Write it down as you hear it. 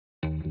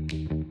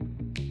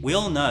We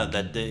all know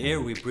that the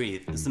air we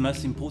breathe is the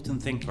most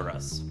important thing for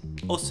us.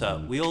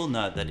 Also, we all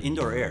know that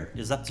indoor air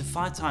is up to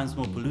 5 times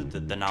more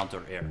polluted than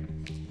outdoor air.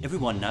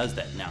 Everyone knows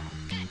that now.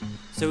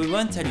 So we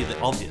won't tell you the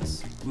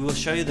obvious, we will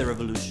show you the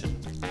revolution,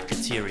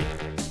 Eteria.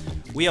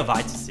 We are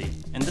Vitesy,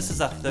 and this is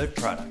our third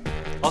product.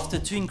 After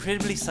 2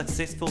 incredibly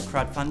successful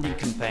crowdfunding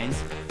campaigns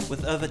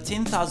with over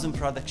 10,000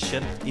 products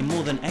shipped in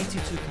more than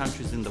 82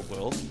 countries in the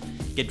world,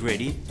 get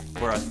ready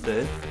for our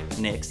third,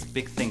 next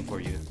big thing for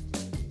you.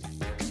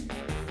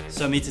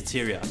 So meet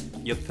Eteria,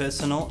 your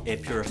personal air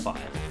purifier.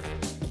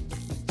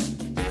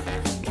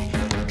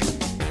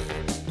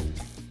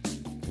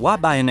 Why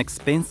buy an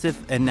expensive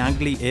and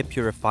ugly air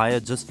purifier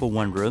just for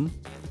one room?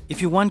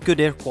 If you want good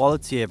air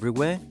quality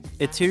everywhere,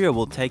 Eteria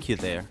will take you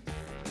there.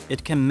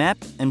 It can map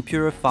and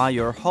purify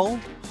your whole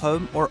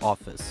home or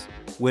office,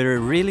 where it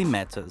really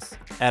matters,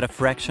 at a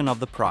fraction of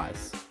the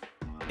price.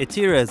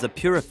 Eteria is a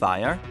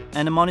purifier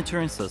and a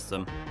monitoring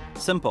system.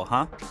 Simple,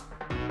 huh?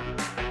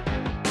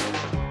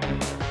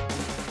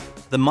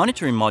 The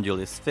monitoring module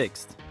is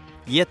fixed,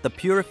 yet the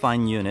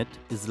purifying unit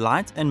is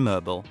light and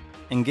mobile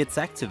and gets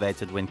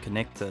activated when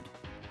connected.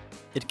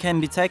 It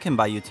can be taken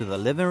by you to the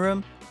living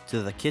room,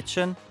 to the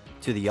kitchen,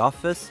 to the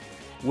office,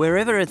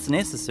 wherever it's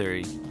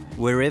necessary,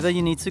 wherever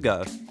you need to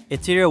go.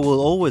 Eteria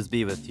will always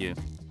be with you.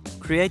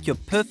 Create your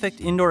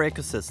perfect indoor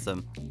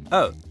ecosystem.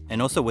 Oh,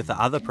 and also with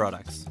the other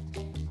products.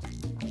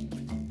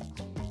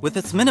 With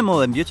its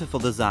minimal and beautiful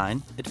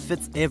design, it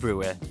fits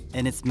everywhere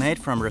and it's made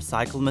from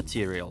recycled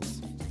materials.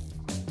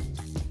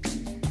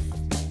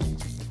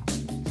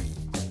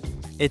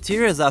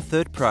 Eteria is our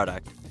third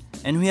product,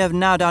 and we have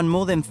now done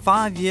more than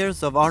 5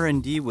 years of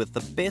R&D with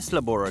the best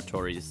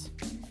laboratories.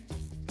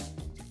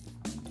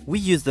 We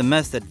use the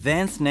most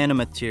advanced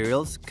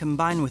nanomaterials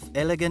combined with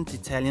elegant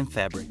Italian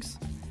fabrics.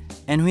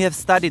 And we have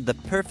studied the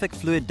perfect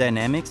fluid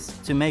dynamics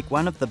to make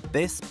one of the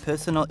best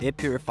personal air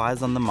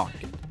purifiers on the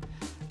market,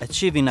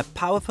 achieving a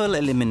powerful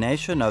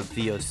elimination of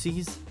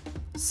VOCs,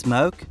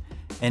 smoke,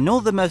 and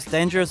all the most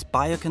dangerous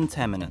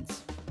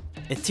biocontaminants.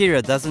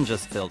 Eteria doesn't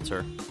just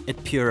filter,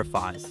 it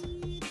purifies.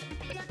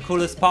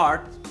 Coolest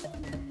part?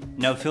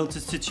 No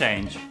filters to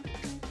change.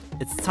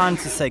 It's time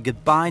to say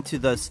goodbye to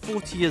those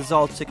 40 years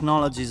old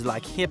technologies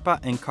like HEPA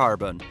and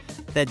carbon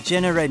that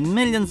generate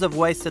millions of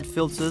wasted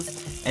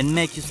filters and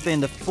make you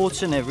spend a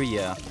fortune every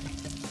year.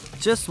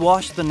 Just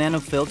wash the nano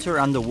filter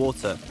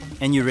underwater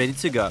and you're ready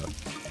to go.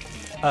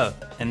 Oh,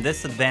 and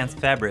this advanced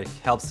fabric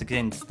helps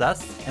against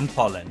dust and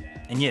pollen.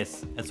 And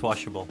yes, it's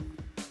washable.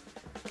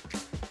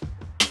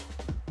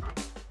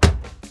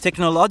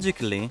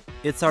 Technologically,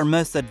 it's our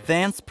most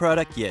advanced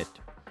product yet.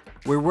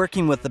 We're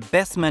working with the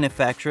best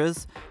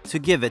manufacturers to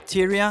give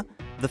Eteria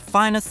the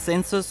finest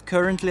sensors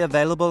currently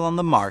available on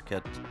the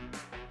market.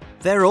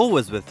 They're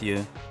always with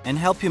you and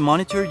help you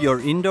monitor your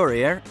indoor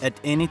air at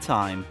any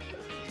time.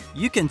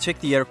 You can check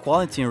the air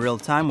quality in real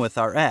time with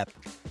our app.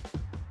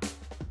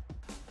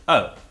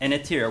 Oh, and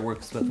Eteria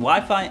works with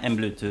Wi-Fi and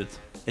Bluetooth.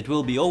 It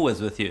will be always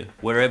with you,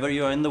 wherever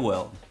you are in the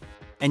world.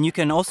 And you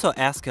can also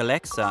ask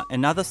Alexa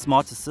and other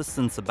smart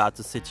assistants about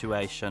the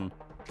situation.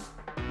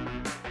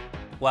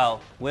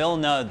 Well, we all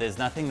know there's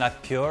nothing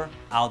like pure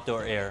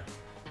outdoor air,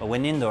 but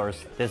when indoors,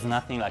 there's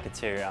nothing like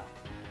Eteria.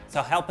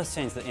 So help us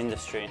change the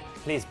industry.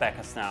 Please back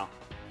us now.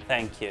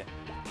 Thank you.